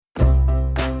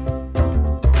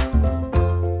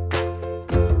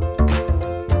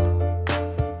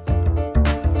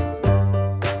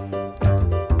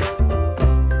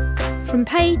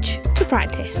page to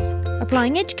practice,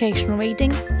 applying educational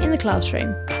reading in the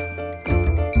classroom.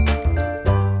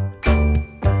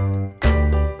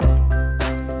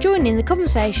 Join in the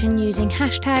conversation using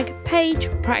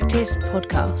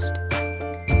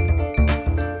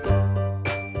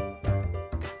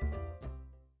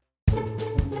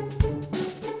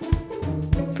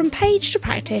From Page to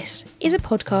Practice is a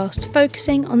podcast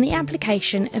focusing on the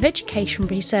application of education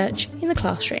research in the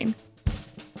classroom.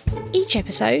 Each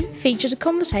episode features a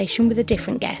conversation with a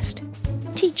different guest,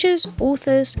 teachers,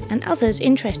 authors, and others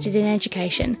interested in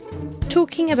education,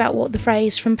 talking about what the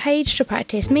phrase "from page to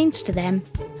practice" means to them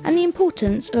and the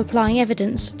importance of applying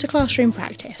evidence to classroom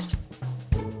practice.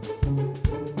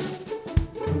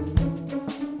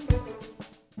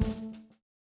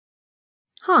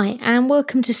 Hi, and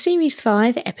welcome to Series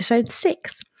 5, Episode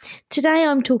 6. Today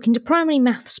I'm talking to primary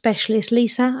maths specialist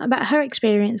Lisa about her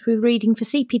experience with reading for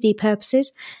CPD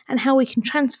purposes and how we can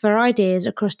transfer ideas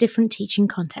across different teaching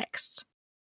contexts.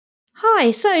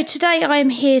 Hi, so today I'm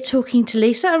here talking to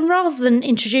Lisa, and rather than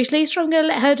introduce Lisa, I'm going to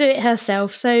let her do it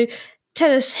herself. So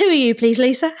tell us, who are you please,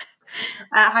 Lisa?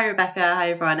 Hi Rebecca, hi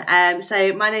everyone.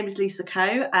 So my name is Lisa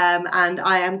Coe, and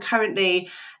I am currently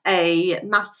a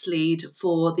maths lead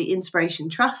for the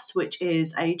Inspiration Trust, which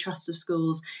is a trust of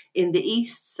schools in the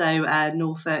east, so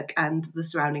Norfolk and the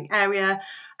surrounding area.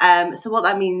 So what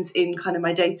that means in kind of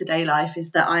my day-to-day life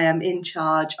is that I am in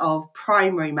charge of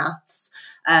primary maths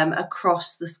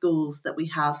across the schools that we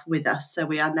have with us. So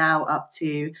we are now up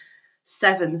to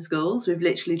 7 schools. We've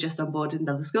literally just onboarded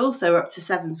another school, so we're up to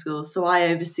 7 schools. So I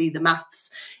oversee the maths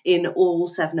in all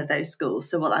 7 of those schools.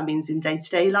 So what that means in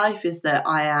day-to-day life is that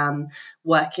I am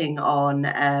working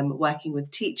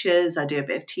with teachers. I do a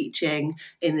bit of teaching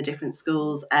in the different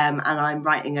schools, and I'm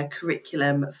writing a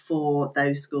curriculum for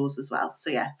those schools as well. So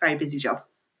yeah, very busy job.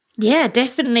 Yeah,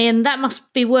 definitely. And that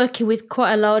must be working with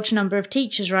quite a large number of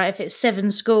teachers, right? If it's 7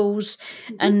 schools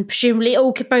and presumably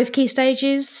both key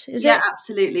stages, is it? Yeah,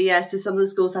 absolutely. Yeah. So some of the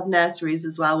schools have nurseries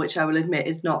as well, which I will admit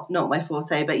is not my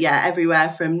forte. But yeah, everywhere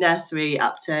from nursery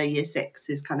up to year 6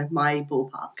 is kind of my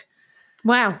ballpark.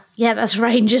 Wow. Yeah, that's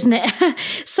range, isn't it?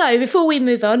 So before we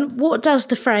move on, what does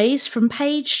the phrase "from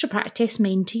page to practice"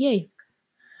 mean to you?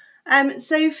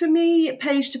 So for me,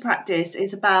 page to practice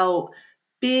is about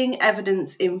being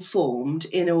evidence informed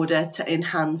in order to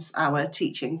enhance our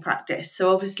teaching practice.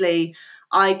 So obviously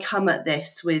I come at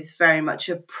this with very much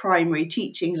a primary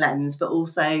teaching lens, but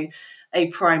also a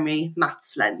primary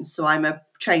maths lens. So I'm a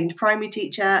trained primary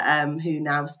teacher who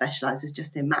now specialises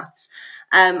just in maths.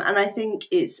 And I think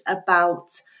it's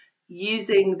about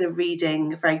using the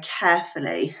reading very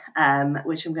carefully,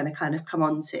 which I'm going to kind of come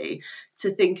on to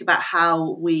think about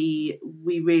how we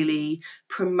really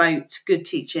promote good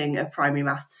teaching of primary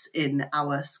maths in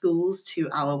our schools to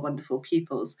our wonderful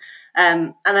pupils.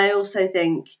 And I also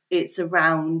think it's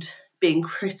around being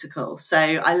critical. So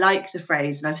I like the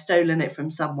phrase, and I've stolen it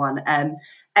from someone,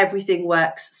 everything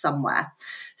works somewhere.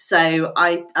 So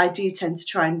I do tend to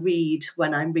try and read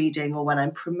when I'm reading or when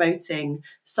I'm promoting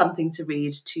something to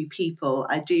read to people.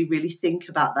 I do really think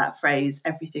about that phrase,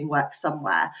 everything works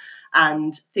somewhere,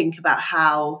 and think about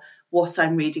how what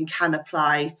I'm reading can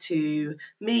apply to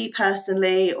me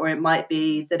personally, or it might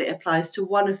be that it applies to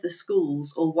one of the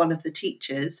schools or one of the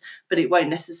teachers, but it won't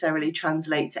necessarily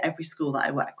translate to every school that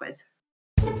I work with.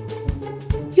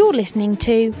 You're listening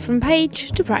to From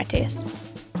Page to Practice.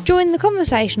 Join the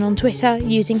conversation on Twitter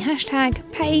using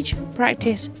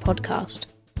 #PagePracticePodcast.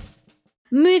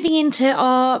 Moving into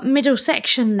our middle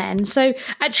section then. So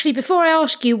actually, before I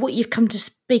ask you what you've come to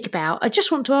speak about, I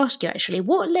just want to ask you actually,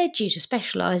 what led you to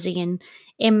specialising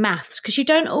in maths? Because you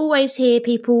don't always hear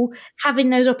people having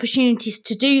those opportunities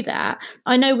to do that.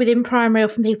 I know within primary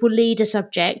often people lead a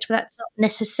subject, but that's not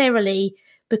necessarily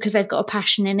because they've got a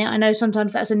passion in it. I know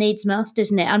sometimes that's a needs must,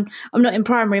 isn't it? I'm not in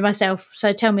primary myself,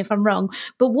 so tell me if I'm wrong.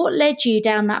 But what led you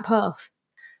down that path?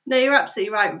 No, you're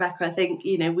absolutely right, Rebecca. I think,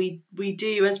 we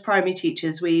do as primary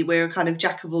teachers, we're a kind of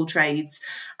jack of all trades.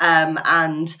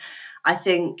 And I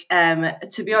think,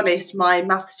 to be honest, my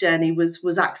maths journey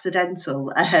was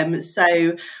accidental.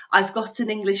 So I've got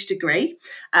an English degree,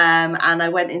 and I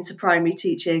went into primary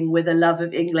teaching with a love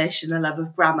of English and a love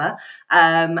of grammar.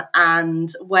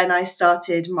 And when I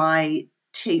started my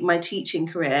teaching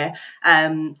career,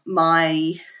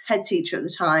 my head teacher at the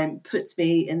time put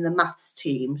me in the maths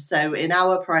team. So in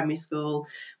our primary school,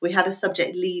 we had a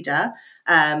subject leader,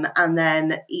 and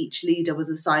then each leader was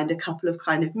assigned a couple of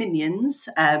kind of minions,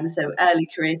 so early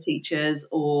career teachers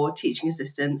or teaching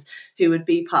assistants who would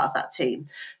be part of that team.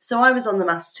 So I was on the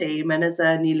maths team, and as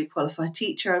a newly qualified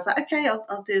teacher, I was like, okay,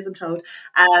 I'll do as I'm told.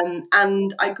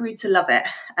 And I grew to love it.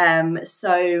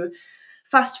 So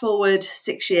fast forward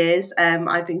 6 years,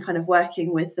 I'd been kind of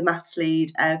working with the maths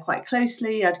lead quite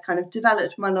closely. I'd kind of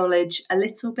developed my knowledge a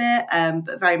little bit,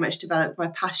 but very much developed my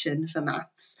passion for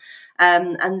maths.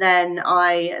 And then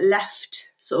I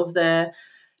left sort of the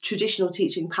traditional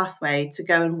teaching pathway to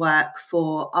go and work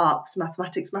for ARC's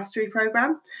Mathematics Mastery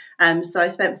Programme. So I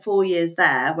spent 4 years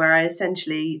there where I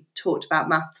essentially talked about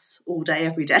maths all day,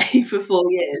 every day for 4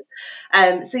 years.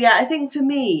 So yeah, I think for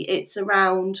me, it's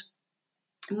around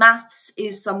maths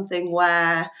is something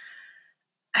where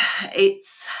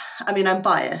I mean, I'm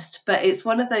biased, but it's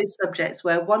one of those subjects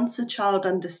where once a child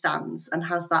understands and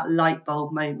has that light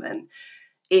bulb moment,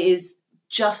 it is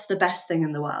just the best thing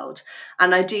in the world.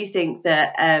 And I do think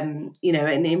that,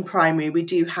 in primary, we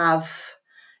do have,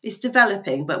 it's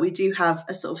developing, but we do have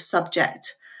a sort of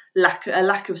a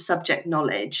lack of subject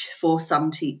knowledge for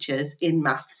some teachers in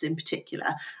maths in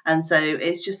particular. And so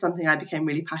it's just something I became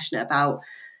really passionate about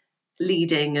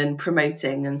leading and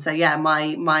promoting. And so yeah,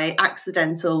 my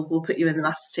accidental "we'll put you in the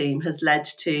maths team" has led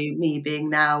to me being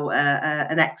now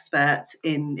an expert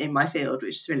in my field,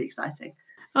 which is really exciting.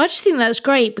 I just think that's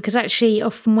great because actually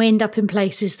often we end up in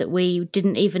places that we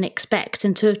didn't even expect,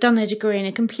 and to have done a degree in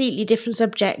a completely different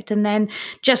subject and then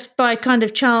just by kind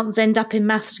of chance end up in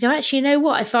maths and go, actually, you know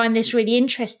what, I find this really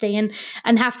interesting,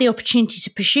 and have the opportunity to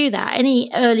pursue that.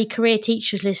 Any early career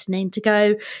teachers listening to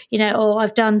go, oh,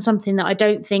 I've done something that I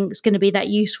don't think is going to be that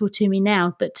useful to me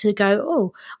now, but to go,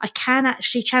 oh, I can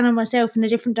actually channel myself in a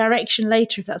different direction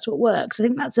later if that's what works. I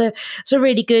think it's a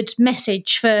really good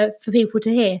message for people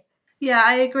to hear. Yeah,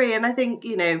 I agree. And I think,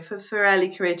 for early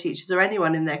career teachers or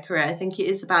anyone in their career, I think it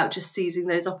is about just seizing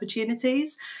those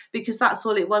opportunities, because that's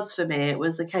all it was for me. It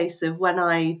was a case of when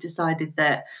I decided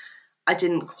that I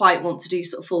didn't quite want to do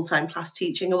sort of full-time class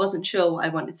teaching, I wasn't sure what I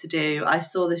wanted to do. I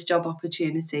saw this job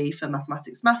opportunity for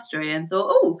mathematics mastery and thought,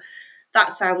 oh,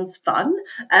 that sounds fun.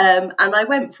 And I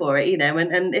went for it,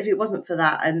 and if it wasn't for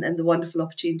that and the wonderful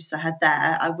opportunities I had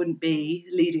there, I wouldn't be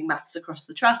leading maths across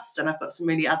the trust. And I've got some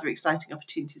really other exciting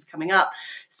opportunities coming up.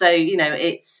 So,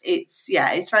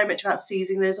 it's very much about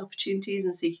seizing those opportunities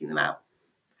and seeking them out.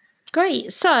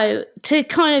 Great. So to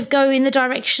kind of go in the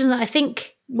direction that I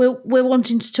think we're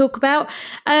wanting to talk about,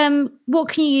 what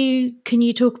can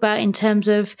you talk about in terms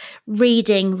of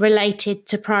reading related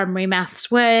to primary maths?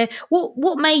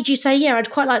 What made you say, yeah, I'd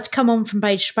quite like to come on from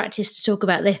Page to Practice to talk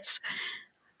about this?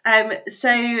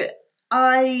 So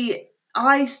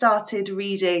I started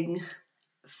reading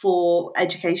for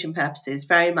education purposes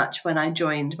very much when I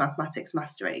joined Mathematics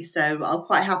Mastery. So I'll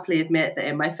quite happily admit that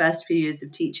in my first few years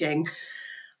of teaching,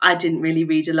 I didn't really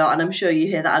read a lot, and I'm sure you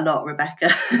hear that a lot,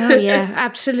 Rebecca. Oh yeah,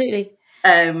 absolutely.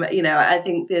 I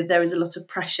think that there is a lot of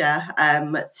pressure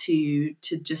to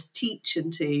just teach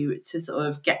and to sort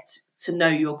of get to know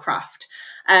your craft.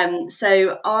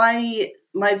 So my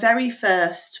very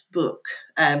first book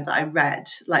that I read,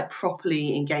 like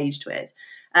properly engaged with,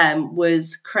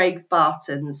 was Craig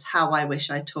Barton's "How I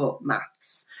Wish I Taught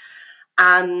Maths,"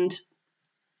 and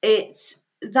it's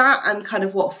that and kind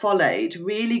of what followed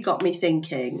really got me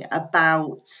thinking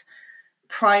about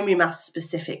primary maths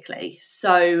specifically.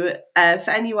 So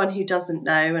for anyone who doesn't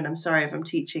know, and I'm sorry if I'm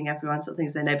teaching everyone some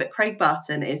things they know, but Craig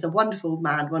Barton is a wonderful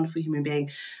man, wonderful human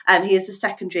being. He is a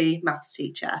secondary maths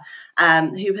teacher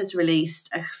who has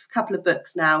released a couple of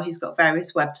books now. He's got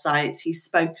various websites. He's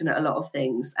spoken at a lot of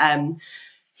things.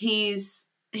 He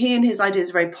and his ideas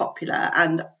are very popular,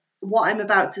 and what I'm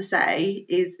about to say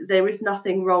is there is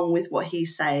nothing wrong with what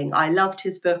he's saying. I loved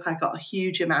his book. I got a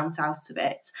huge amount out of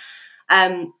it.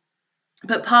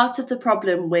 But part of the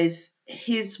problem with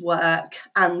his work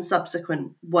and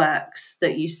subsequent works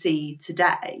that you see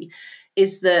today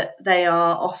is that they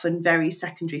are often very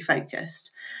secondary focused.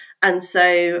 And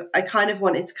so I kind of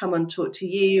wanted to come and talk to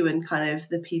you and kind of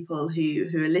the people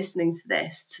who are listening to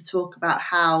this to talk about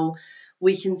how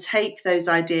we can take those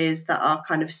ideas that are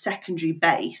kind of secondary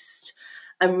based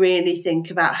and really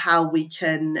think about how we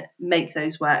can make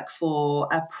those work for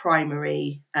a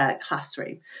primary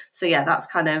classroom. So yeah, that's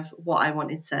kind of what I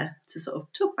wanted to sort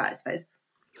of talk about, I suppose.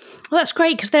 Well, that's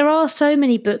great because there are so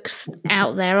many books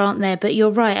out there, aren't there? But you're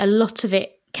right, a lot of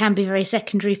it can be very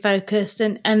secondary focused,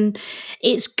 and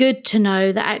it's good to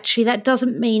know that actually that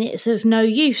doesn't mean it's of no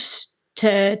use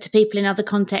to people in other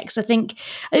contexts. I think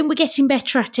we're getting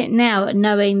better at it now, at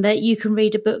knowing that you can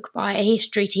read a book by a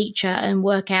history teacher and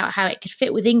work out how it could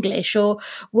fit with English, or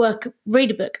read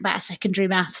a book about secondary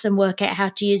maths and work out how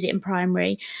to use it in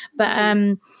primary.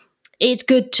 But it's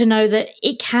good to know that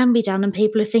it can be done and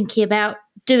people are thinking about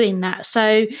doing that.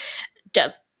 So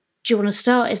do you want to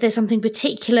start? Is there something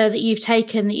particular that you've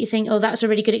taken that you think, oh, that's a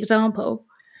really good example?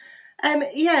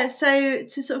 So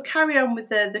to sort of carry on with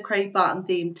the Craig Barton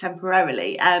theme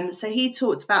temporarily, so he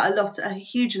talked about a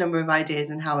huge number of ideas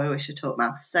in how I wish I taught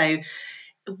maths. So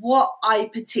what I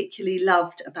particularly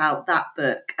loved about that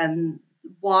book and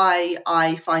why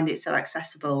I find it so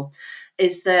accessible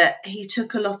is that he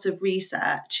took a lot of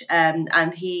research, and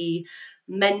he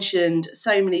mentioned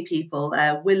so many people.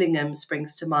 Willingham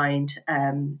springs to mind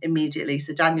immediately.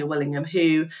 So Daniel Willingham,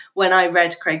 who, when I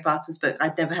read Craig Barton's book,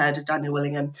 I'd never heard of Daniel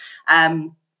Willingham.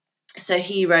 So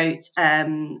he wrote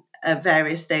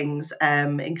various things,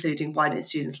 including Why Don't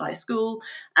Students Like School,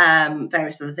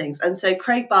 various other things. And so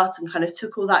Craig Barton kind of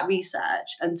took all that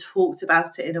research and talked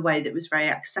about it in a way that was very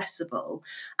accessible,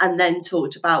 and then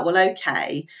talked about, well,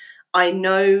 okay, I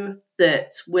know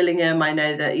that Willingham, I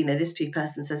know that, this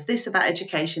person says this about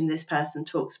education, this person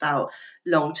talks about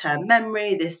long-term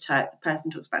memory, this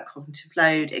person talks about cognitive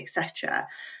load, etc.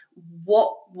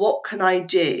 What can I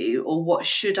do, or what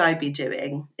should I be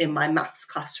doing in my maths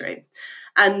classroom?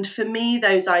 And for me,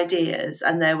 those ideas,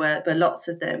 and there were lots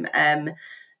of them,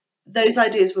 those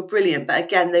ideas were brilliant, but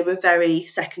again, they were very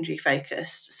secondary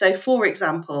focused. So, for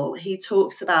example, he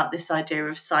talks about this idea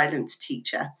of silent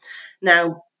teacher.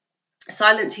 Now,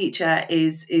 silent teacher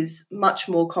is much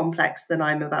more complex than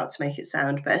I'm about to make it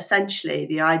sound, but essentially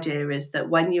the idea is that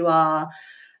when you are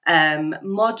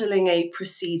modelling a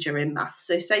procedure in maths,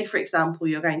 so say for example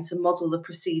you're going to model the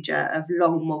procedure of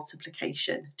long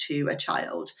multiplication to a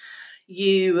child,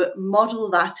 you model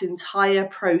that entire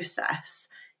process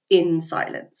in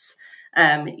silence.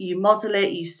 You model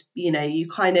it,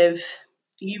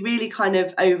 you really kind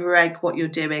of over egg what you're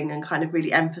doing and kind of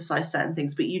really emphasize certain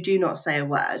things, but you do not say a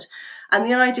word. And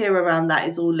the idea around that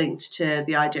is all linked to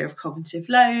the idea of cognitive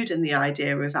load and the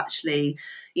idea of actually,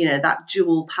 that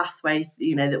dual pathway,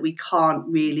 that we can't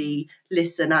really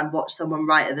listen and watch someone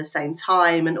write at the same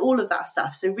time and all of that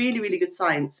stuff. So really, really good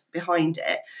science behind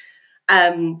it.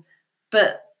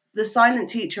 But the silent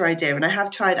teacher idea, and I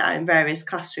have tried it out in various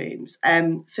classrooms,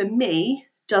 for me,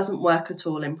 doesn't work at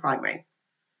all in primary.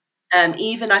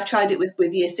 Even I've tried it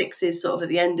with year sixes sort of at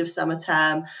the end of summer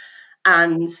term,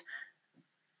 and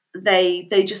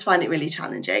they just find it really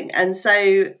challenging. And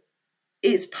so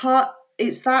it's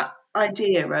that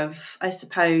idea of, I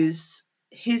suppose,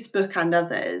 his book and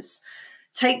others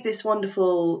take this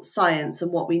wonderful science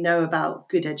and what we know about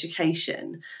good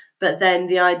education, but then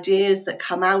the ideas that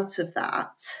come out of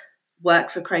that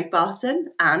work for Craig Barton,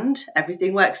 and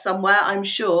everything works somewhere. I'm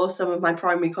sure some of my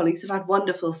primary colleagues have had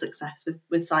wonderful success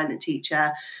with silent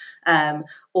teacher,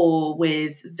 or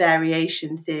with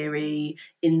variation theory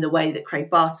in the way that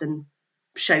Craig Barton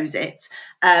shows it.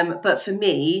 But for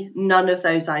me, none of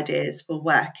those ideas were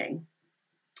working.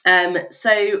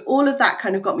 So all of that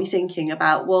kind of got me thinking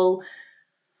about, well,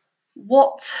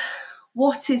 what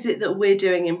is it that we're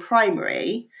doing in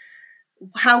primary?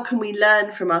 How can we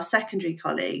learn from our secondary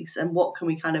colleagues, and what can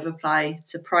we kind of apply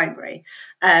to primary?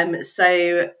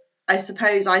 So I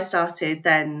suppose I started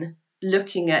then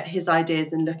looking at his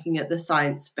ideas and looking at the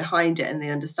science behind it and the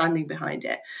understanding behind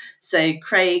it. So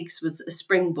Craig's was a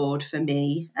springboard for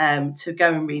me to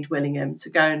go and read Willingham, to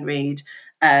go and read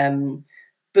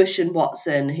Bush and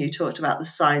Watson, who talked about the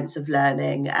science of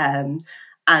learning,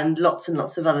 and lots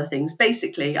of other things.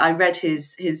 Basically, I read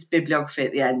his bibliography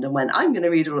at the end and went, I'm going to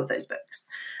read all of those books.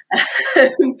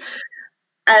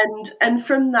 And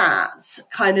from that,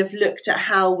 kind of looked at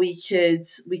how we could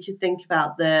think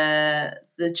about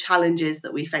the challenges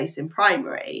that we face in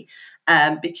primary,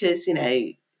 because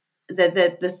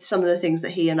some of the things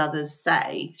that he and others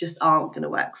say just aren't going to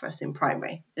work for us in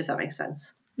primary, if that makes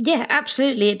sense. Yeah,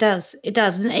 absolutely, it does. It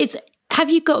does, and it's. Have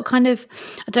you got kind of,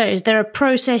 I don't know, is there a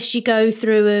process you go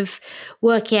through of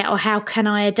working out, or how can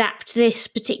I adapt this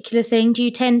particular thing? Do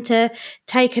you tend to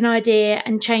take an idea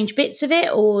and change bits of it,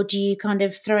 or do you kind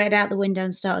of throw it out the window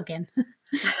and start again?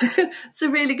 It's a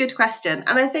really good question,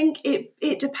 and I think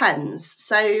it depends.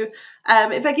 So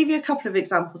if I give you a couple of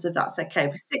examples, if that's okay,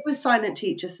 we stick with silent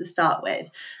teachers to start with.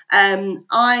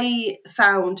 I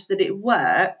found that it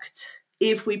worked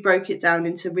if we broke it down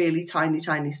into really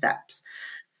tiny steps.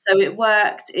 So it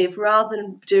worked if, rather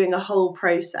than doing a whole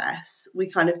process, we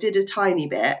kind of did a tiny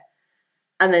bit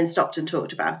and then stopped and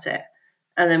talked about it,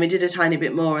 and then we did a tiny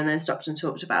bit more and then stopped and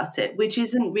talked about it, which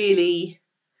isn't really,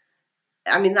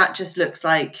 I mean, that just looks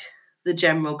like the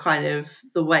general kind of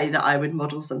the way that I would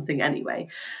model something anyway.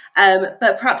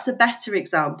 But perhaps a better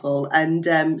example,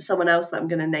 and someone else that I'm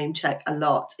going to name check a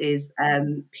lot, is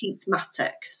Pete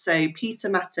Mattock. So Peter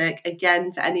Mattock,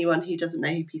 again, for anyone who doesn't know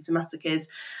who Peter Mattock is,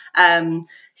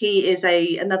 he is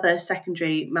another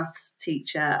secondary maths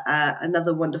teacher,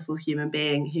 another wonderful human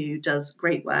being who does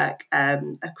great work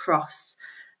across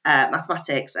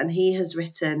mathematics, and he has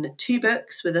written 2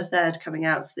 books with a third coming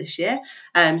out this year.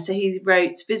 So he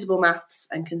wrote Visible Maths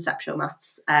and Conceptual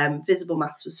Maths. Visible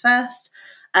Maths was first.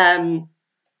 And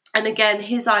again,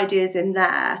 his ideas in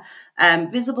there,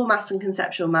 Visible Maths and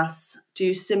Conceptual Maths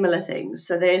do similar things.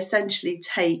 So they essentially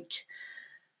take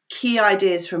key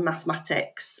ideas from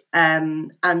mathematics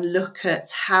and look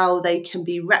at how they can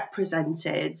be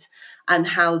represented and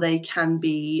how they can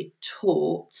be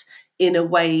taught in a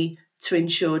way to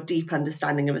ensure deep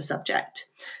understanding of a subject.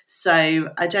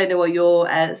 So I don't know what your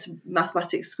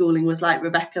mathematics schooling was like,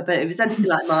 Rebecca, but if it's anything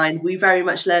like mine, we very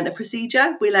much learned a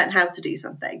procedure. We learned how to do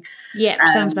something. Yeah,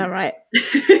 sounds about right.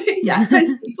 Yeah,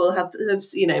 most people have,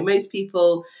 most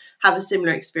people have a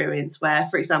similar experience where,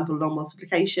 for example, long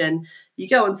multiplication, you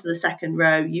go onto the second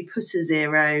row, you put a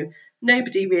 0.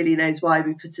 Nobody really knows why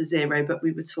we put a 0, but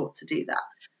we were taught to do that.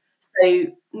 So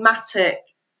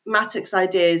Matic's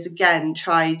ideas again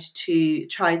tried to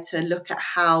look at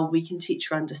how we can teach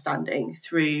for understanding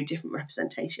through different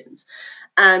representations,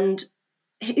 and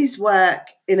his work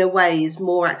in a way is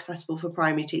more accessible for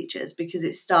primary teachers because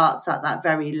it starts at that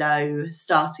very low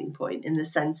starting point, in the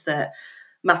sense that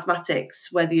mathematics,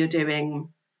 whether you're doing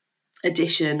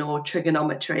addition or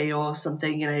trigonometry or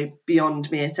something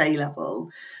beyond me at A level,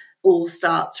 all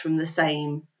starts from the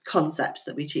same concepts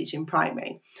that we teach in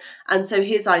primary. And so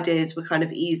his ideas were kind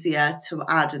of easier to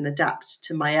add and adapt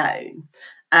to my own.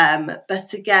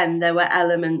 But again, there were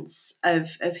elements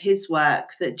of his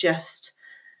work that just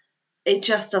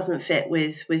doesn't fit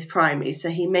with primary. So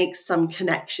he makes some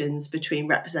connections between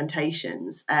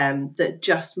representations that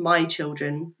just my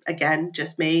children, again,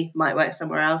 just me, might work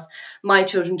somewhere else, my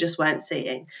children just weren't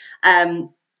seeing.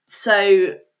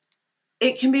 So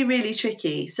it can be really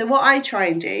tricky. So what I try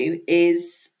and do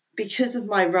is, because of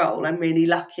my role, I'm really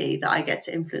lucky that I get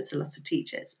to influence a lot of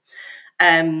teachers.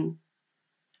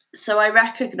 So I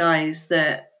recognise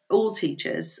that all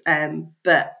teachers,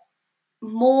 but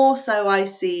more so I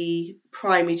see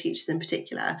primary teachers in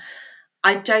particular,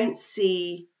 I don't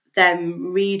see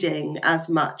them reading as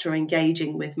much or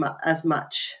engaging with as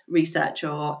much research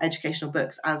or educational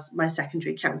books as my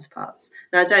secondary counterparts.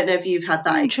 Now, I don't know if you've had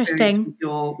that experience Interesting.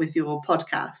 with your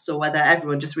podcast, or whether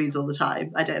everyone just reads all the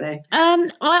time. I don't know.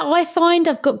 I find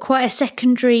I've got quite a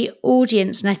secondary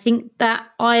audience, and I think that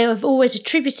I have always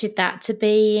attributed that to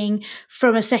being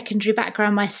from a secondary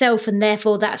background myself, and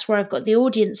therefore that's where I've got the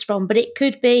audience from. But it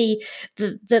could be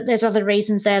that there's other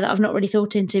reasons there that I've not really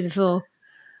thought into before.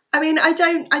 I mean, I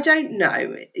don't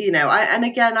know, and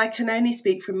again, I can only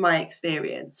speak from my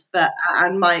experience,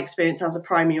 and my experience as a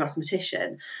primary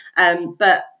mathematician.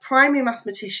 But primary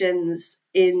mathematicians,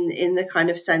 in the kind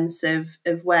of sense of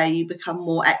where you become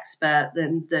more expert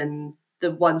than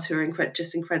the ones who are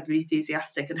just incredibly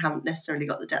enthusiastic and haven't necessarily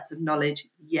got the depth of knowledge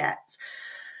yet,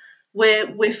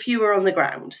 we're fewer on the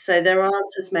ground. So there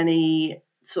aren't as many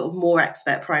sort of more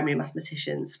expert primary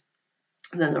mathematicians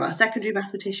than there are secondary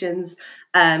mathematicians.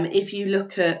 If you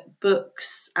look at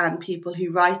books and people who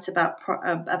write about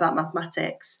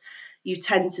mathematics, you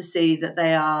tend to see that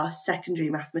they are secondary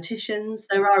mathematicians.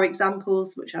 There are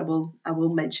examples which I will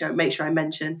make sure I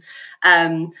mention.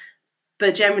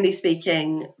 But generally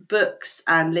speaking, books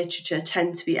and literature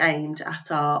tend to be aimed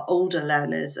at our older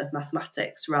learners of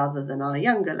mathematics rather than our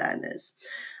younger learners.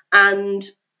 And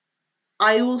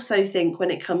I also think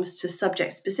when it comes to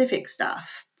subject-specific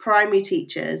stuff, primary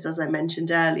teachers, as I mentioned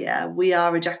earlier, we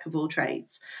are a jack of all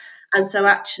trades. And so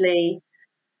actually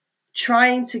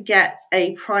trying to get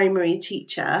a primary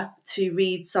teacher to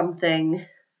read something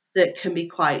that can be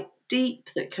quite deep,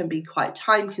 that can be quite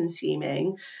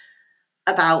time-consuming,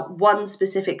 about one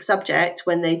specific subject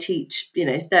when they teach,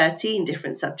 13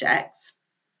 different subjects,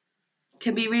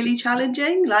 can be really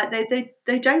challenging. Like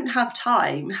they don't have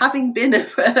time. Having been a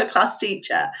class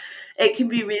teacher, it can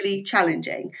be really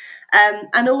challenging.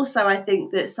 And also I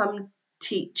think that some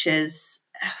teachers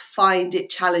find it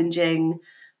challenging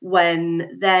when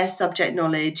their subject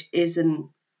knowledge isn't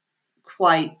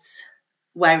quite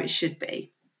where it should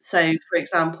be. So, for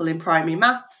example, in primary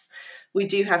maths, we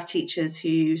do have teachers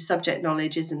whose subject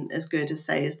knowledge isn't as good as,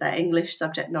 say, as their English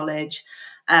subject knowledge.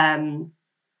 And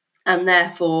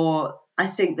therefore, I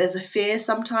think there's a fear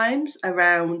sometimes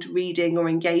around reading or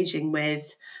engaging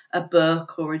with a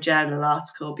book or a journal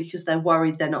article because they're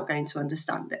worried they're not going to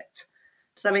understand it.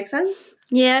 Does that make sense?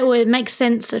 Yeah, well, it makes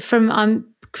sense from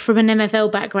from an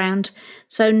MFL background,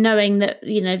 so knowing that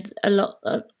a lot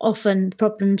often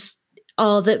problems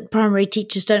are that primary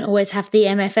teachers don't always have the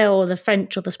MFL or the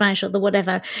French or the Spanish or the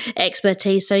whatever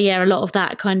expertise. So yeah, a lot of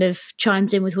that kind of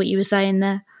chimes in with what you were saying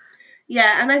there.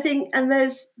 Yeah, and I think, and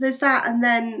there's that, and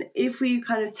then if we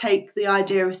kind of take the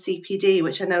idea of CPD,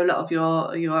 which I know a lot of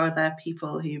your other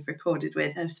people who you've recorded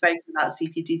with have spoken about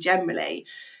CPD generally.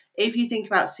 If you think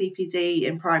about CPD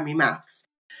in primary maths,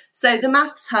 so the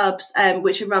maths hubs,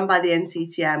 which are run by the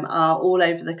NCTM, are all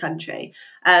over the country,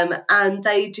 and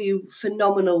they do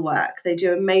phenomenal work. They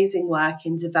do amazing work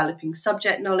in developing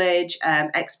subject knowledge,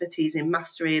 expertise in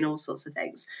mastery, and all sorts of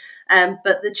things.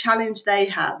 But the challenge they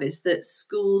have is that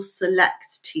schools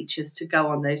select teachers to go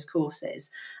on those courses,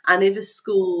 and if a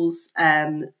school's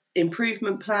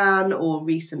improvement plan or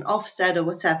recent Ofsted or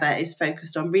whatever is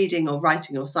focused on reading or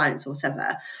writing or science or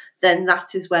whatever, then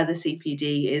that is where the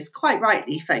CPD is quite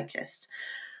rightly focused.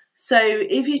 So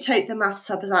if you take the maths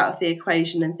hubs out of the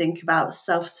equation and think about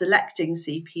self-selecting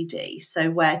CPD,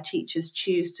 so where teachers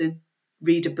choose to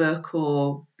read a book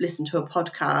or listen to a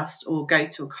podcast or go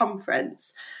to a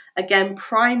conference, again,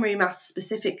 primary maths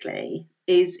specifically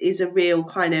is a real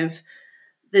kind of,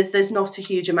 there's not a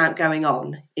huge amount going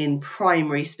on in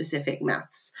primary specific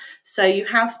maths. So you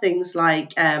have things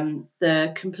like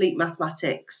the complete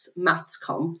mathematics maths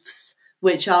confs,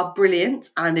 which are brilliant.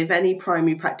 And if any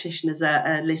primary practitioners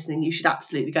are listening, you should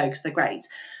absolutely go because they're great.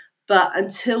 But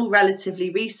until relatively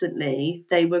recently,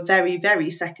 they were very,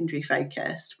 very secondary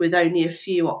focused with only a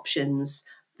few options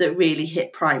that really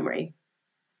hit primary.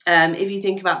 If you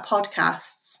think about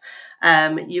podcasts,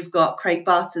 you've got Craig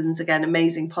Barton's, again,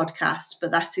 amazing podcast, but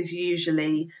that is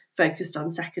usually focused on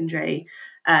secondary.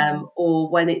 Or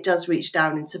when it does reach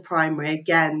down into primary,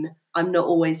 again, I'm not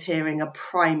always hearing a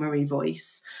primary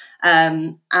voice.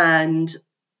 And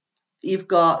you've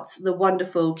got the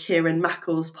wonderful Kieran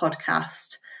Mackle's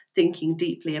podcast, Thinking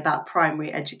Deeply About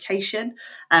Primary Education,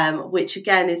 which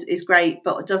again is great,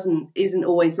 but isn't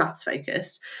always maths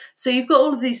focused. So you've got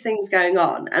all of these things going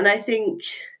on, and I think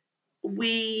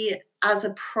we, as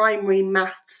a primary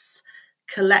maths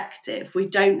collective, we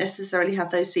don't necessarily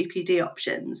have those CPD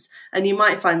options, and you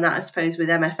might find that, I suppose, with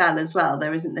MFL as well.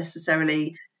 There isn't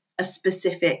necessarily a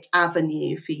specific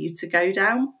avenue for you to go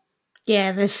down.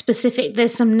 Yeah,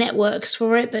 there's some networks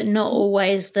for it, but not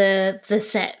always the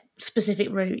set specific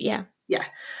route. Yeah. Yeah.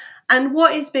 And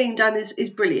what is being done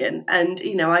is brilliant. And,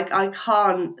 you know, I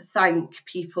can't thank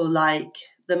people like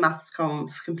the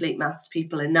MathsConf, Complete Maths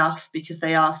people enough, because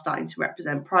they are starting to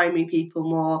represent primary people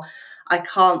more. I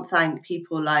can't thank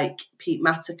people like Pete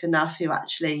Mattock enough, who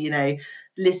actually, you know,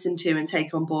 listen to and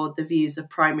take on board the views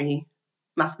of primary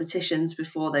mathematicians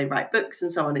before they write books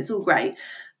and so on. It's all great.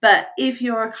 But if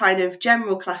you're a kind of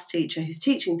general class teacher who's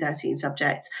teaching 13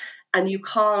 subjects, and you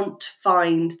can't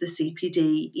find the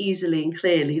CPD easily and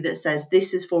clearly that says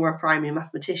this is for a primary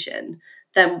mathematician,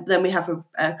 then we have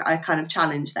a kind of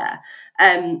challenge there.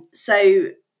 So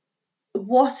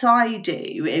what I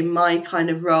do in my kind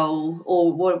of role,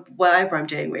 or whatever I'm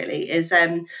doing really, is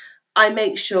I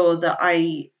make sure that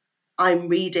I'm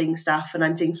reading stuff and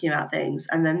I'm thinking about things,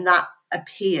 and then that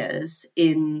appears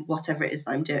in whatever it is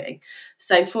that I'm doing.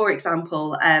 So, for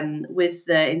example, with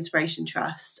the Inspiration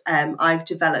Trust, I've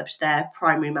developed their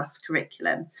primary maths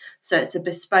curriculum. So it's a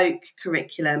bespoke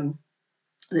curriculum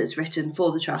that's written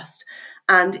for the trust.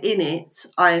 And in it,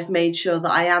 I have made sure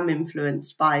that I am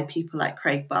influenced by people like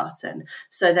Craig Barton.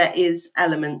 So there is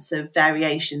elements of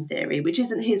variation theory, which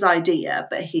isn't his idea,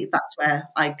 but that's where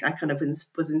I kind of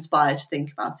was inspired to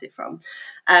think about it from.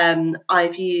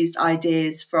 I've used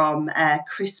ideas from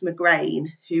Chris McGrain,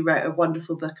 who wrote a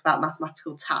wonderful book about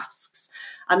mathematical tasks.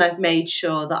 And I've made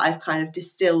sure that I've kind of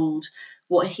distilled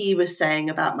what he was saying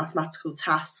about mathematical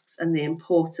tasks and the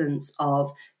importance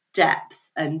of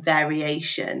depth and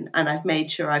variation, and I've made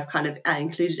sure I've kind of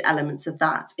included elements of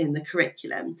that in the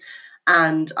curriculum.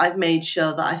 And I've made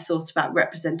sure that I've thought about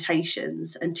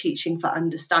representations and teaching for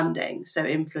understanding, so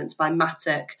influenced by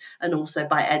Mattock and also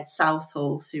by Ed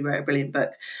Southall, who wrote a brilliant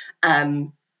book,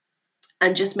 and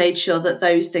just made sure that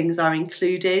those things are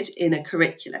included in a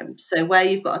curriculum. So where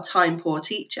you've got a time poor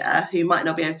teacher who might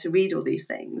not be able to read all these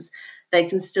things, they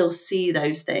can still see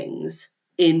those things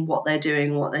in what they're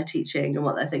doing, what they're teaching, and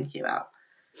what they're thinking about.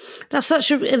 That's such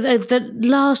the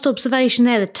last observation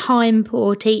there, the time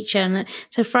poor teacher. And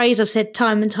it's a phrase I've said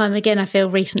time and time again, I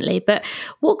feel, recently. But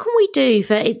what can we do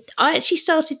for it? I actually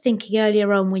started thinking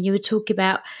earlier on when you were talking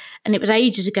about, and it was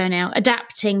ages ago now,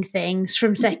 adapting things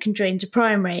from secondary into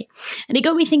primary. And it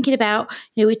got me thinking about,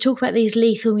 you know, we talk about these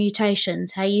lethal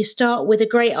mutations, how you start with a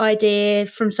great idea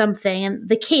from something and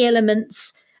the key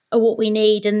elements are what we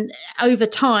need. And over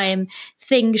time,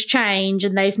 things change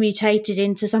and they've mutated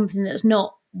into something that's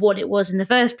not what it was in the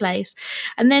first place.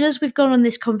 And then as we've gone on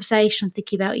this conversation,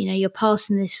 thinking about, you know, you're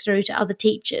passing this through to other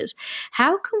teachers,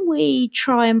 how can we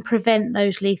try and prevent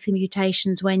those lethal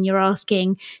mutations when you're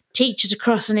asking teachers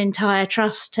across an entire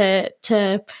trust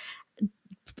to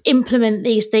implement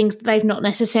these things that they've not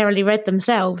necessarily read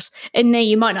themselves. And now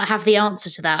you might not have the answer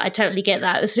to that. I totally get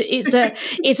that.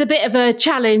 It's a bit of a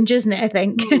challenge, isn't it, I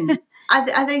think?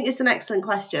 I think it's an excellent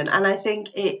question, and I think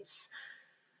it's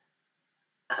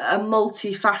a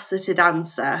multifaceted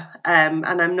answer, and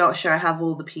I'm not sure I have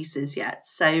all the pieces yet.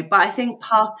 But I think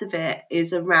part of it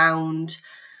is around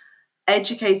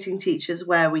educating teachers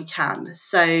where we can.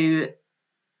 So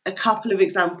a couple of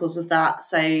examples of that.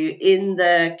 So in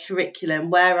the curriculum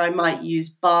where I might use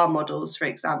bar models, for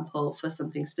example, for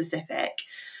something specific,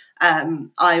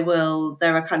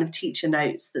 there are kind of teacher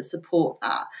notes that support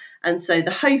that. And so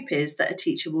the hope is that a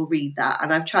teacher will read that.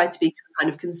 And I've tried to be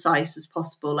kind of concise as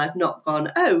possible. I've not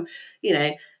gone,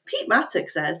 Pete Mattock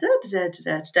says, da, da, da,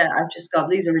 da, da. I've just gone,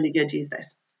 these are really good, use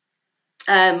this.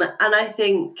 And I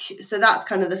think, so that's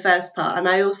kind of the first part. And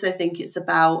I also think it's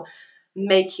about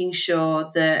making sure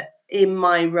that in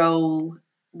my role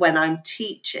when I'm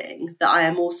teaching, that I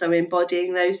am also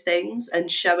embodying those things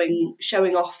and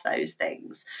showing off those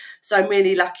things. So I'm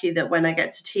really lucky that when I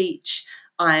get to teach,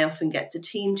 I often get to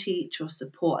team teach or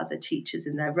support other teachers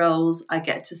in their roles. I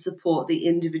get to support the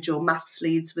individual maths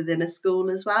leads within a school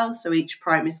as well. So each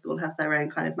primary school has their own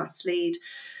kind of maths lead.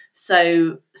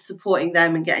 So supporting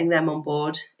them and getting them on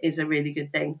board is a really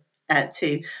good thing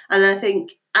too. And I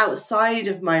think outside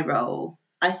of my role,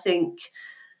 I think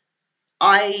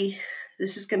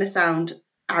this is going to sound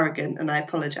arrogant and I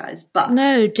apologize, but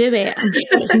No, do it. I'm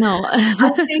sure it's not.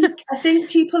 I think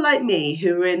people like me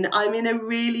I'm in a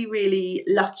really, really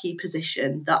lucky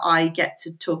position that I get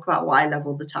to talk about what I love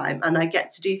all the time, and I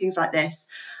get to do things like this.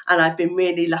 And I've been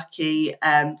really lucky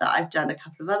that I've done a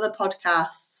couple of other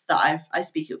podcasts, that I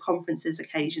speak at conferences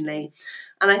occasionally.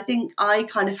 And I think I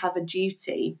kind of have a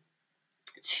duty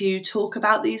to talk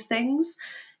about these things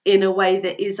in a way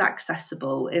that is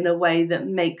accessible, in a way that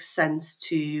makes sense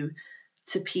to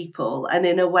people, and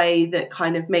in a way that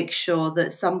kind of makes sure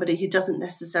that somebody who doesn't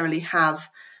necessarily have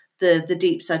the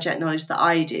deep subject knowledge that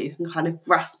I do can kind of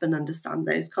grasp and understand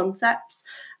those concepts.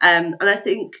 And I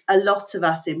think a lot of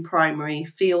us in primary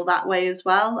feel that way as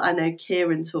well. I know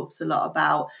Kieran talks a lot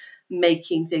about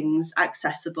making things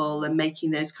accessible and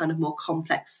making those kind of more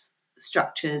complex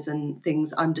structures and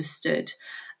things understood.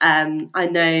 I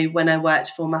know when I worked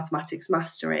for Mathematics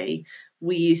Mastery,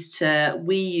 we used to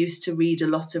read a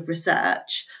lot of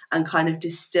research and kind of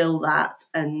distill that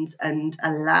and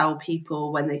allow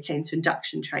people when they came to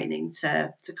induction training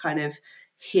to kind of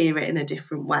hear it in a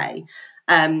different way.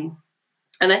 And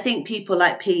I think people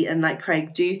like Pete and like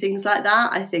Craig do things like that.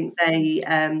 I think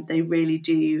they really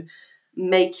do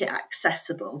make it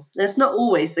accessible. That's not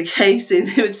always the case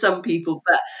with some people,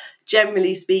 but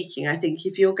generally speaking, I think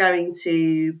if you're going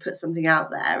to put something out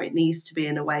there, it needs to be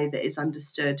in a way that is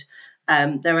understood.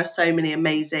 There are so many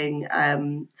amazing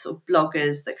sort of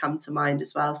bloggers that come to mind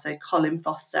as well. So Colin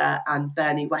Foster and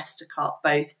Bernie Westercott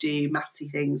both do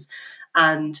mathsy things,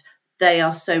 and they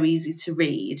are so easy to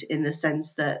read in the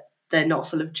sense that they're not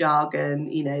full of jargon.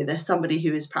 You know, there's somebody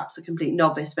who is perhaps a complete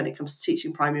novice when it comes to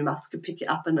teaching primary maths could pick it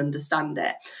up and understand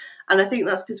it. And I think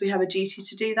that's because we have a duty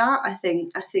to do that. I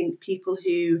think people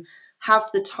who have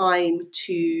the time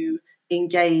to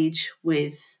engage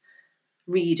with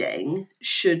reading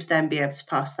should then be able to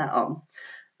pass that on,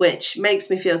 which makes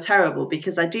me feel terrible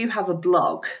because I do have a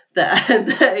blog that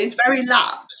is very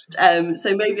lapsed.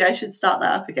 So maybe I should start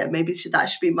that up again. Maybe that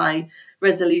should be my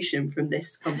resolution from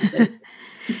this conversation.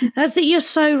 I think you're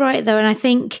so right, though. And I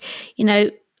think,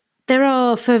 there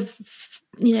are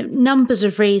numbers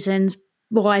of reasons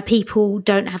why people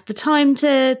don't have the time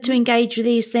to engage with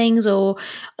these things or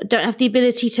don't have the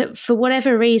ability to, for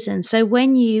whatever reason. So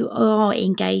when you are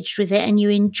engaged with it and you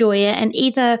enjoy it, and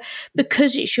either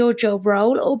because it's your job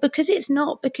role or because it's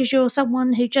not, because you're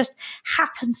someone who just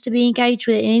happens to be engaged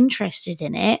with it and interested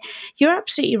in it, you're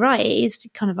absolutely right. It is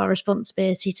kind of our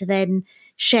responsibility to then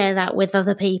share that with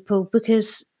other people,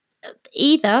 because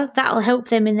either that'll help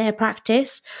them in their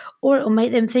practice or it'll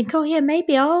make them think, oh yeah,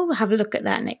 maybe I'll have a look at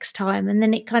that next time. And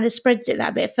then it kind of spreads it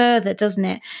that bit further, doesn't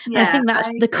it? Yeah, and I think that's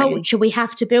the agree. culture we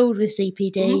have to build with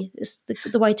CPD. Mm-hmm. It's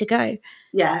the way to go.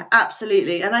 Yeah,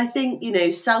 absolutely. And I think,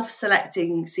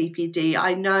 self-selecting CPD,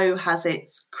 I know has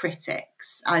its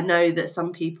critics. I know that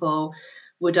some people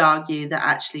would argue that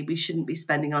actually we shouldn't be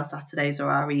spending our Saturdays or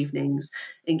our evenings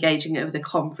engaging over the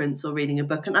conference or reading a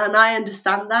book. And I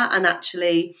understand that. And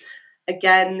actually,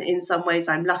 again, in some ways,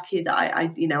 I'm lucky that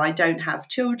I don't have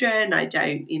children. I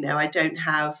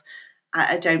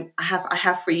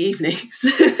have free evenings.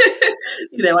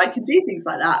 I can do things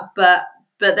like that. But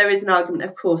there is an argument,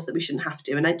 of course, that we shouldn't have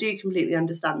to. And I do completely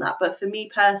understand that. But for me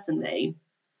personally,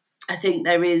 I think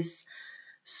there is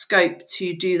scope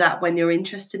to do that when you're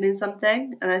interested in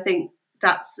something. And I think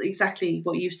that's exactly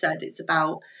what you've said. It's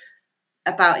about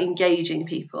engaging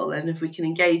people, and if we can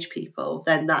engage people,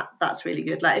 then that's really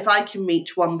good. Like if I can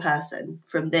reach one person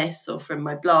from this or from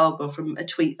my blog or from a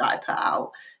tweet that I put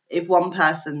out, if one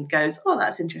person goes, oh,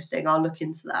 that's interesting, I'll look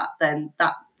into that, then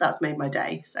that's made my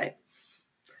day. So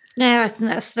yeah, I think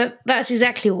that's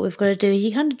exactly what we've got to do.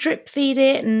 You kind of drip feed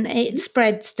it and it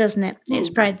spreads, doesn't it? It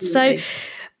spreads. So absolutely.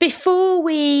 before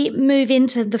we move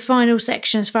into the final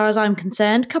section, as far as I'm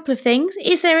concerned, a couple of things.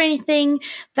 Is there anything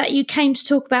that you came to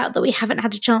talk about that we haven't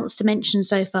had a chance to mention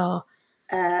so far?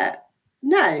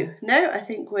 No, I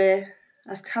think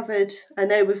I've covered. I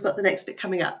know we've got the next bit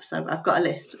coming up, so I've got a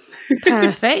list.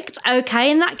 Perfect. Okay,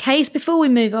 in that case, before we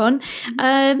move on,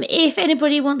 if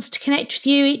anybody wants to connect with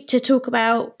you to talk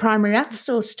about primary maths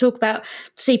or to talk about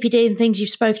CPD and things you've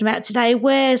spoken about today,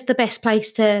 where's the best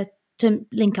place to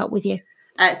link up with you?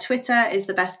 Twitter is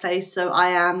the best place. So I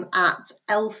am at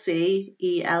Elsie,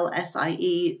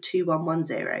 ELSIE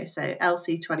 2110. So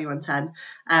Elsie 2110.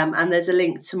 And there's a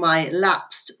link to my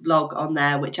lapsed blog on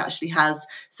there, which actually has,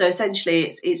 so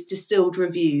essentially it's distilled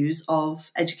reviews of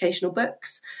educational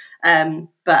books.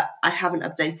 But I haven't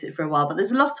updated it for a while, but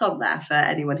there's a lot on there for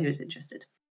anyone who is interested.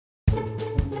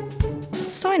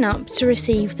 Sign up to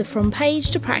receive the From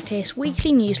Page to Practice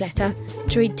weekly newsletter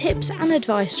to read tips and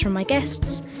advice from my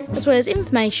guests, as well as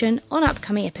information on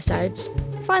upcoming episodes.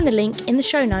 Find the link in the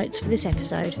show notes for this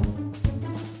episode.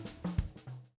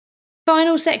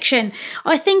 Final section.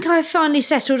 I think I've finally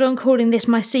settled on calling this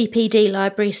my CPD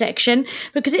library section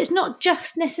because it's not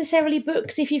just necessarily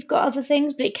books if you've got other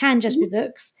things, but it can just be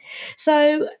books.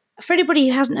 So for anybody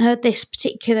who hasn't heard this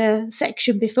particular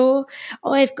section before,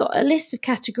 I've got a list of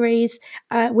categories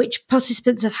which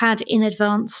participants have had in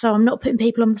advance, so I'm not putting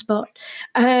people on the spot.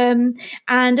 And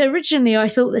originally I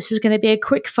thought this was going to be a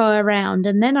quick fire round,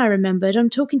 and then I remembered I'm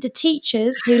talking to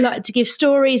teachers who like to give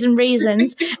stories and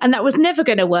reasons, and that was never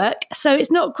going to work. So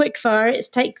it's not quick fire, it's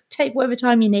take whatever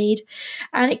time you need.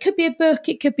 And it could be a book,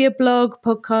 it could be a blog,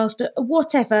 podcast,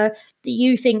 whatever that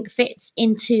you think fits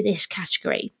into this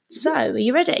category. So, are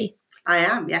you ready? I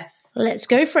am, yes. Let's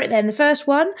go for it then. The first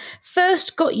one,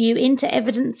 first got you into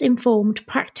evidence-informed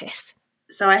practice.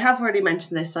 So I have already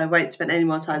mentioned this, so I won't spend any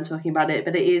more time talking about it,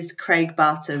 but it is Craig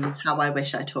Barton's How I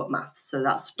Wish I Taught Maths. So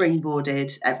that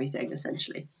springboarded everything,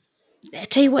 essentially. I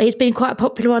tell you what, he's been quite a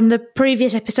popular one. The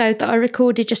previous episode that I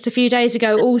recorded just a few days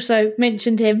ago also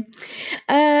mentioned him.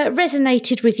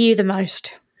 Resonated with you the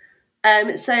most?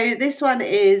 So this one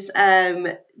is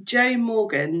Joe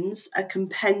Morgan's A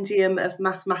Compendium of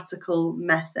Mathematical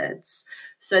Methods.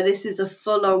 So this is a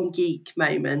full-on geek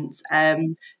moment.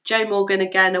 Joe Morgan,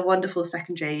 again, a wonderful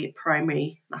secondary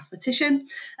mathematician.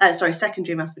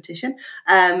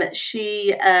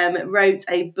 She wrote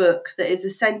a book that is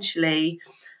essentially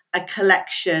a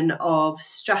collection of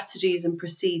strategies and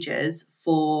procedures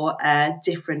for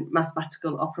different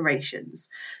mathematical operations.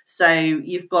 So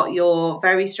you've got your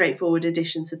very straightforward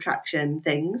addition, subtraction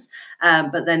things,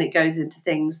 but then it goes into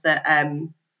things that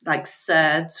like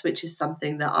surds, which is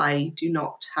something that I do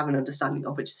not have an understanding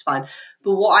of, which is fine.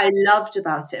 But what I loved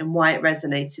about it and why it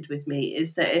resonated with me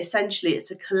is that essentially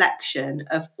it's a collection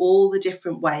of all the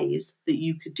different ways that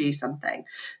you could do something.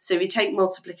 So if you take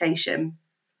multiplication,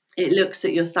 it looks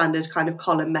at your standard kind of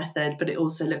column method, but it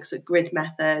also looks at grid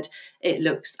method. It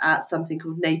looks at something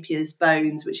called Napier's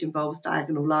bones, which involves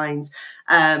diagonal lines,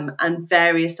 and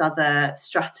various other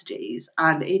strategies.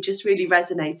 And it just really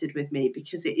resonated with me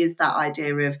because it is that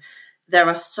idea of there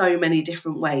are so many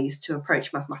different ways to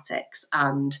approach mathematics,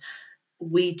 and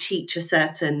we teach a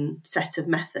certain set of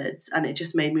methods, and it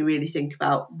just made me really think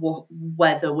about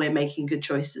whether we're making good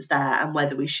choices there and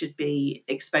whether we should be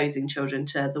exposing children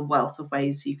to the wealth of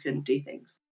ways you can do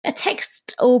things. A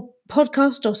text or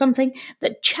podcast or something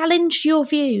that challenged your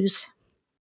views?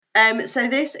 So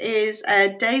this is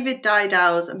David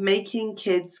Didow's Making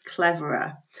Kids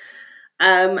Cleverer.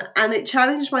 And it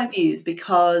challenged my views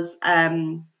because,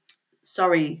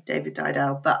 sorry, David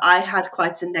Didow, but I had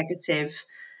quite a negative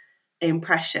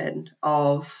impression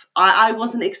of I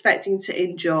wasn't expecting to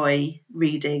enjoy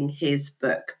reading his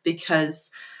book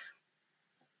because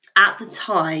at the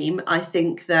time I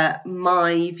think that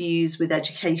my views with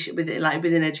education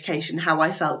within education, how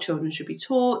I felt children should be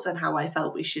taught and how I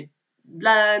felt we should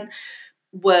learn,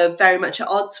 were very much at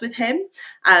odds with him.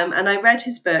 And I read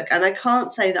his book, and I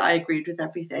can't say that I agreed with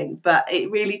everything, but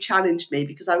it really challenged me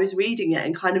because I was reading it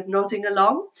and kind of nodding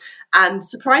along and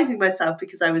surprising myself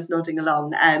because I was nodding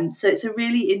along. So it's a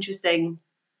really interesting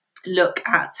look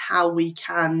at how we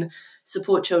can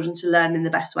support children to learn in the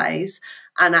best ways.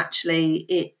 And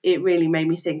actually, it really made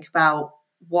me think about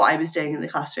what I was doing in the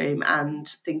classroom and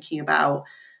thinking about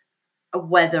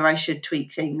whether I should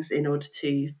tweak things in order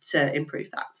to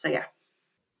improve that. So yeah.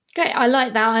 Great, I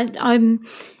like that. I'm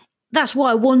that's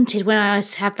what I wanted when I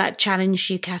had that challenge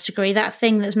you category, that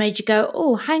thing that's made you go,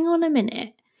 oh, hang on a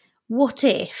minute, what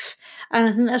if? And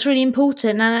I think that's really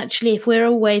important. And actually, if we're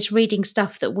always reading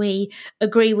stuff that we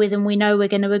agree with and we know we're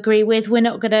going to agree with, we're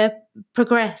not going to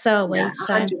progress, are Yeah, we?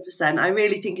 So 100%. I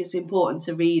really think it's important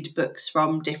to read books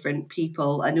from different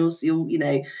people. And also,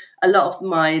 a lot of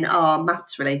mine are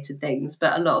maths related things,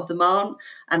 but a lot of them aren't.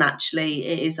 And actually,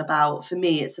 it is about, for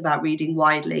me, it's about reading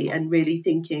widely and really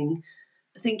thinking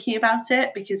about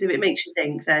it, because if it makes you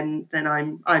think, then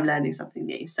I'm learning something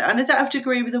new. So, and I don't have to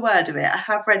agree with a word of it. I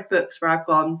have read books where I've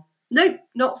gone, nope,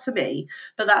 not for me,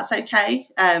 but that's okay.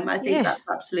 I think yeah. that's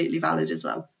absolutely valid as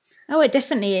well. Oh, it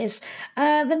definitely is.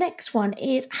 The next one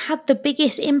is had the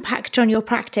biggest impact on your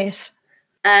practice.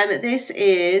 This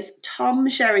is Tom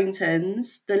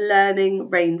Sherrington's The Learning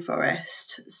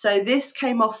Rainforest. So this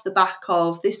came off the back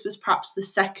of, this was perhaps the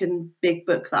second big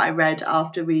book that I read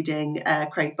after reading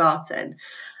Craig Barton.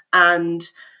 And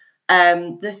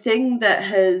the thing that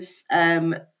has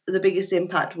the biggest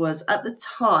impact was, at the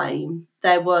time,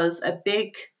 there was a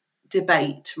big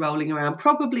debate rolling around,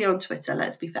 probably on Twitter,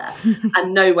 let's be fair,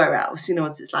 and nowhere else, you know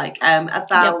what it's like, Yep.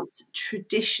 about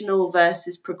traditional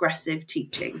versus progressive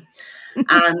teaching.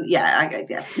 And yeah. It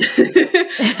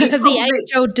The probably,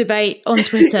 age-old debate on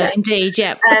Twitter, yes, indeed.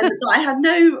 Yep. that I had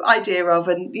no idea of,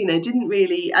 and didn't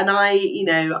really. And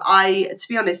to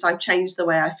be honest, I've changed the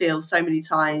way I feel so many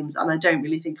times, and I don't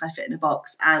really think I fit in a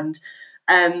box. And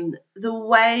the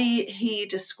way he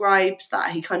describes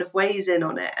that, he kind of weighs in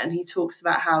on it, and he talks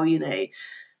about how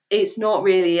it's not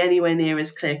really anywhere near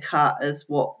as clear cut as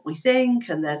what we think,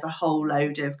 and there's a whole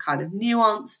load of kind of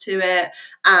nuance to it.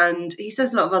 And he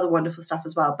says a lot of other wonderful stuff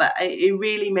as well, but it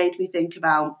really made me think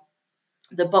about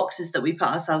the boxes that we put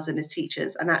ourselves in as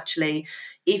teachers. And actually,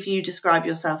 if you describe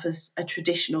yourself as a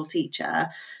traditional teacher,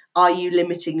 are you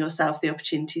limiting yourself the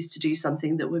opportunities to do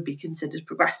something that would be considered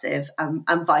progressive,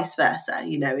 and vice versa?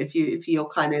 If you're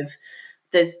kind of,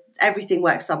 there's, everything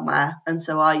works somewhere, and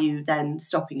so are you then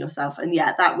stopping yourself? And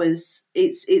yeah,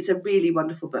 it's a really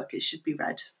wonderful book. It should be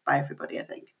read by everybody, I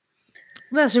think.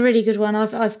 That's a really good one.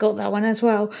 I've got that one as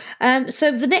well.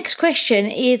 So the next question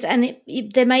is, and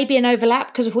there may be an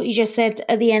overlap because of what you just said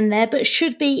at the end there, but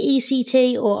should be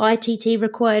ECT or ITT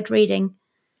required reading?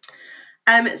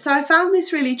 So I found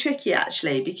this really tricky,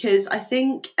 actually, because I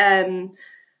think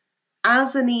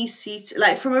as an ECT,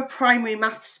 like from a primary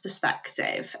maths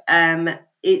perspective,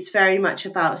 it's very much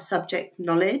about subject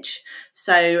knowledge.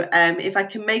 So if I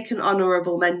can make an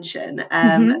honourable mention,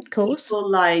 Of course.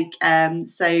 people like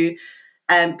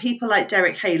people like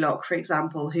Derek Haylock, for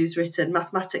example, who's written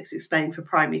Mathematics Explained for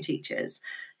Primary Teachers.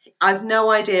 I've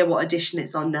no idea what edition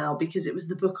it's on now, because it was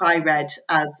the book I read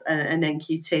as an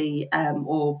NQT,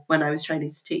 or when I was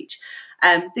training to teach.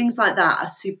 Things like that are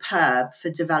superb for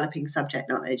developing subject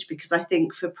knowledge, because I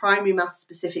think for primary maths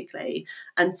specifically,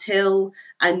 until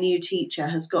a new teacher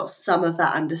has got some of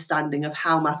that understanding of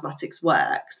how mathematics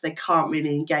works, they can't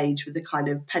really engage with the kind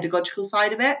of pedagogical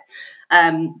side of it.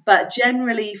 But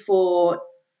generally for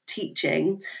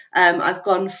teaching, I've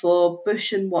gone for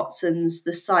Bush and Watson's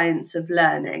The Science of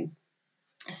Learning.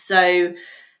 So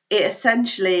it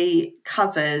essentially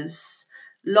covers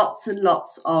lots and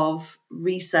lots of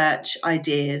research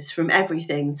ideas, from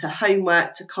everything to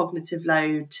homework to cognitive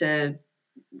load to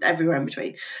everywhere in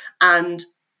between. And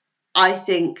I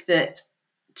think that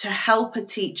to help a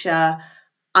teacher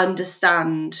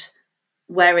understand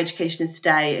where education is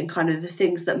today and kind of the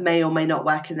things that may or may not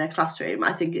work in their classroom,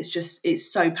 I think it's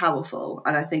so powerful.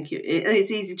 And I think and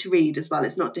it's easy to read as well.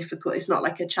 It's not difficult. It's not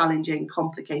like a challenging,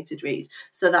 complicated read.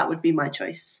 So that would be my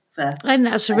choice for. And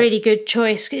that's a really good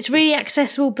choice. It's a really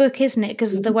accessible book, isn't it?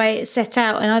 Because of the way it's set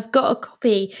out. And I've got a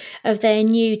copy of their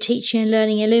new Teaching and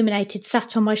Learning Illuminated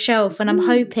sat on my shelf. And I'm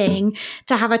hoping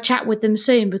to have a chat with them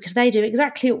soon, because they do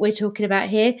exactly what we're talking about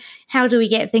here. How do we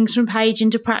get things from page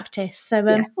into practice? So,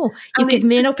 Yeah. you've And given it's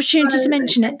me an just opportunity to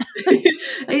mention it.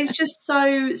 it's just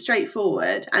so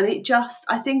straightforward, and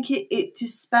I think it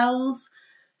dispels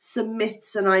some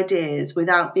myths and ideas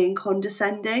without being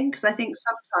condescending, because I think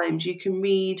sometimes you can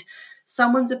read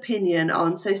someone's opinion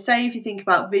on, so say if you think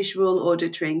about visual,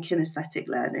 auditory and kinesthetic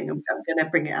learning, I'm going to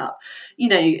bring it up,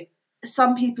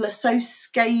 some people are so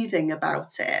scathing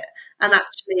about it, and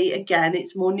actually again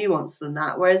it's more nuanced than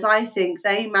that, whereas I think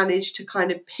they manage to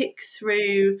kind of pick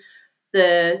through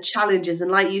the challenges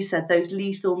and, like you said, those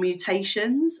lethal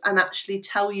mutations, and actually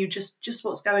tell you just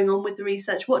what's going on with the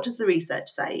research. What does the research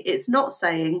say? It's not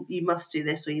saying you must do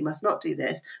this or you must not do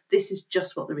this. This is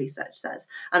just what the research says.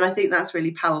 And I think that's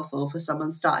really powerful for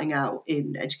someone starting out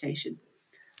in education.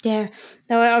 Yeah,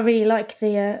 no, I really like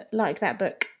that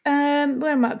book. Where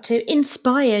am I up to?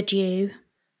 Inspired you.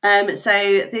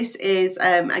 So this is,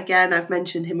 again, I've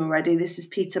mentioned him already. This is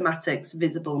Peter Mattock's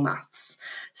Visible Maths.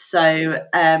 So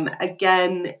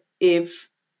again, if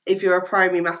you're a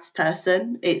primary maths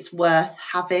person, it's worth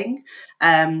having.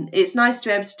 It's nice to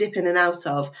be able to dip in and out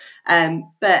of,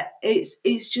 but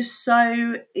it's just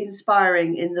so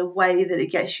inspiring in the way that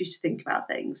it gets you to think about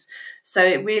things. So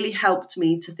it really helped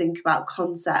me to think about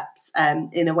concepts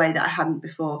in a way that I hadn't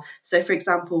before. So, for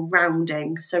example,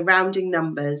 rounding. So rounding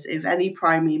numbers. If any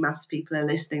primary maths people are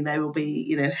listening, they will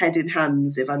be, head in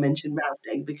hands if I mention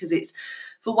rounding, because it's,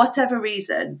 for whatever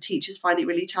reason, teachers find it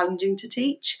really challenging to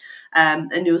teach.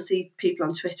 And you'll see people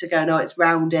on Twitter going, oh, it's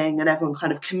rounding, and everyone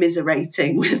kind of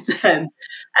commiserating with them.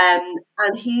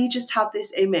 And he just had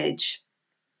this image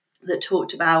that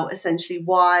talked about essentially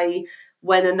why,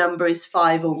 when a number is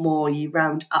 5 or more, you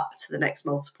round up to the next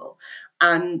multiple.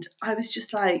 And I was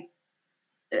just like,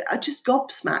 I just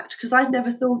gobsmacked, because I'd never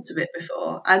thought of it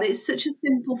before. And it's such a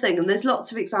simple thing. And there's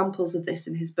lots of examples of this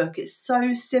in his book. It's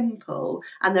so simple.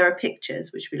 And there are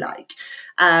pictures, which we like.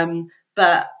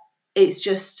 But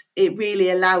it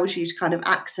really allows you to kind of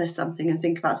access something and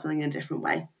think about something in a different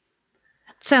way.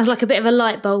 Sounds like a bit of a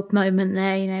light bulb moment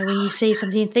there, when you see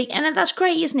something and think, and that's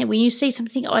great, isn't it? When you see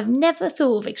something, I've never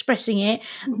thought of expressing it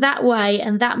that way,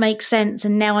 and that makes sense.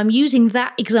 And now I'm using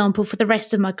that example for the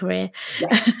rest of my career.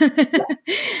 Yes.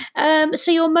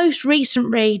 So your most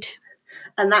recent read?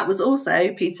 And that was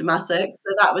also Peter Mattock.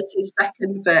 So that was his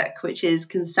second book, which is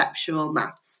Conceptual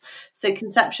Maths. So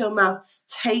Conceptual Maths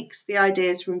takes the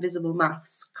ideas from Visible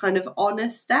Maths kind of on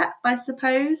a step, I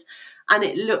suppose, and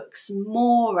it looks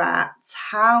more at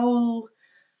how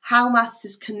maths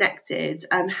is connected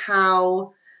and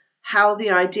how the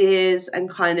ideas and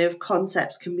kind of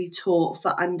concepts can be taught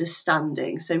for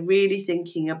understanding. So really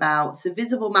thinking about, so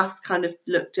Visible Maths kind of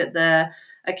looked at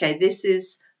this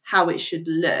is how it should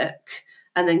look.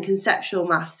 And then Conceptual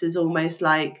Maths is almost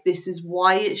like, this is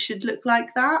why it should look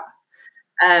like that.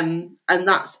 And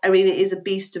that's, it is a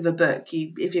beast of a book.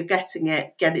 If you're getting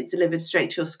it, get it delivered straight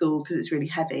to your school, because it's really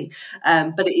heavy.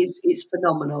 But it's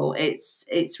phenomenal.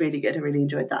 It's really good. I really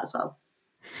enjoyed that as well.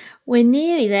 We're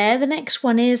nearly there. The next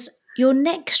one is your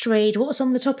next read. What's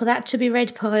on the top of that to be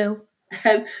read pile?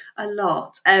 A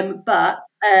lot. But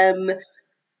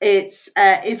it's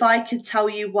If I Could Tell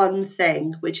You One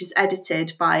Thing, which is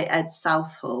edited by Ed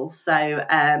Southall. So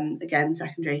again,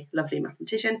 secondary, lovely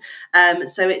mathematician.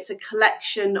 So it's a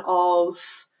collection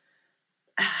of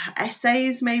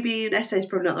essays, maybe. Essays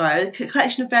probably not the right. A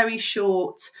collection of very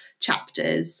short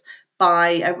chapters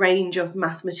by a range of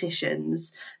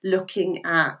mathematicians, looking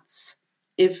at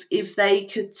if they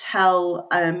could tell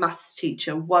a maths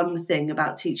teacher one thing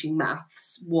about teaching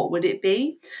maths, what would it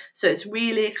be? So it's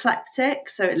really eclectic.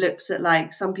 So it looks at,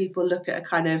 like, some people look at a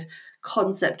kind of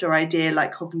concept or idea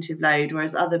like cognitive load,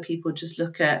 whereas other people just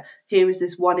look at, here is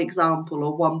this one example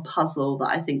or one puzzle that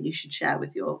I think you should share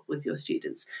with your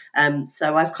students.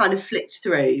 So I've kind of flicked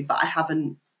through, but I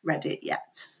haven't read it yet,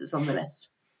 so it's on the list.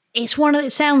 It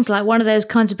sounds like one of those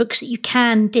kinds of books that you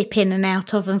can dip in and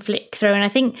out of and flick through. And I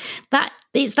think that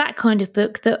it's that kind of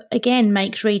book that, again,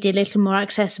 makes reading a little more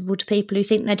accessible to people who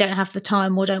think they don't have the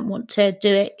time or don't want to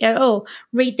do it. Go, oh,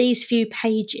 read these few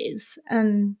pages.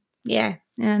 And yeah,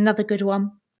 another good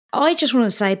one. I just want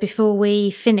to say, before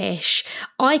we finish,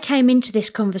 I came into this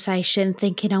conversation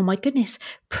thinking, oh my goodness,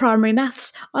 primary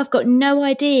maths, I've got no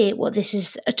idea what this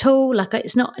is at all. Like,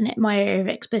 it's not my area of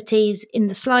expertise in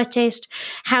the slightest.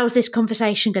 How's this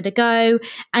conversation going to go?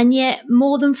 And yet,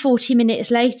 more than 40 minutes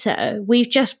later, we've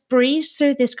just breezed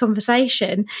through this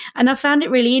conversation, and I found it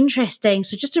really interesting.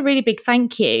 So just a really big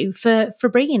thank you for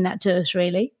bringing that to us,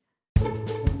 really.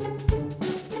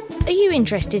 Are you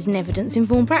interested in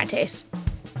evidence-informed practice?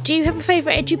 Do you have a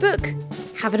favourite edu book?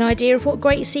 Have an idea of what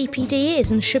great CPD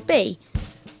is and should be?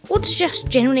 Or to just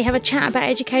generally have a chat about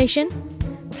education?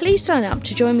 Please sign up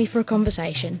to join me for a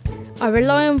conversation. I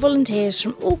rely on volunteers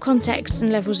from all contexts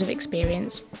and levels of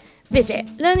experience. Visit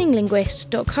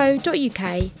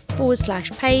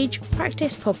learninglinguist.co.uk/page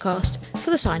practice podcast for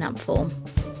the sign up form.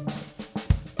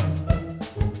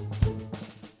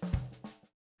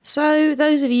 So,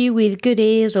 those of you with good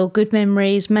ears or good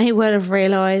memories may well have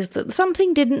realised that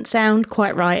something didn't sound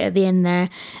quite right at the end there,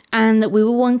 and that we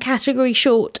were one category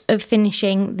short of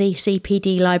finishing the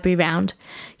CPD library round.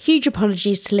 Huge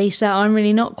apologies to Lisa, I'm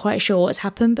really not quite sure what's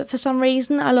happened, but for some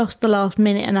reason I lost the last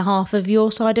minute and a half of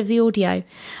your side of the audio.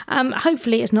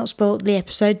 Hopefully it's not spoilt the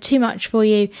episode too much for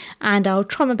you, and I'll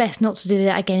try my best not to do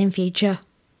that again in future.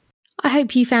 I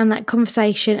hope you found that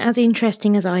conversation as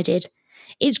interesting as I did.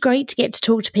 It's great to get to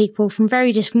talk to people from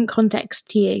very different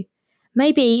contexts to you.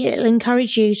 Maybe it'll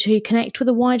encourage you to connect with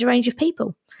a wider range of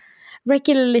people.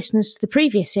 Regular listeners to the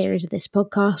previous series of this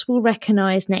podcast will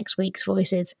recognise next week's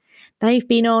voices. They've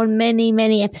been on many,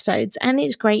 many episodes, and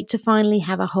it's great to finally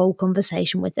have a whole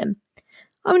conversation with them.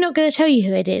 I'm not going to tell you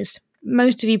who it is.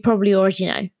 Most of you probably already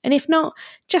know, and if not,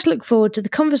 just look forward to the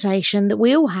conversation that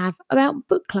we all have about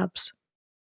book clubs.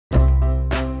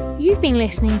 You've been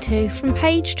listening to From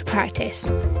Page to Practice.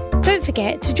 Don't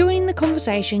forget to join in the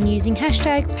conversation using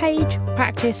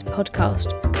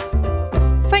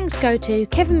 #PagePracticePodcast. Thanks go to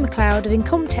Kevin MacLeod of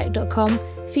Incompetech.com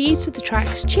for use of the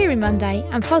tracks Cheery Monday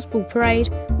and Fuzzball Parade,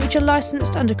 which are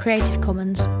licensed under Creative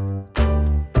Commons.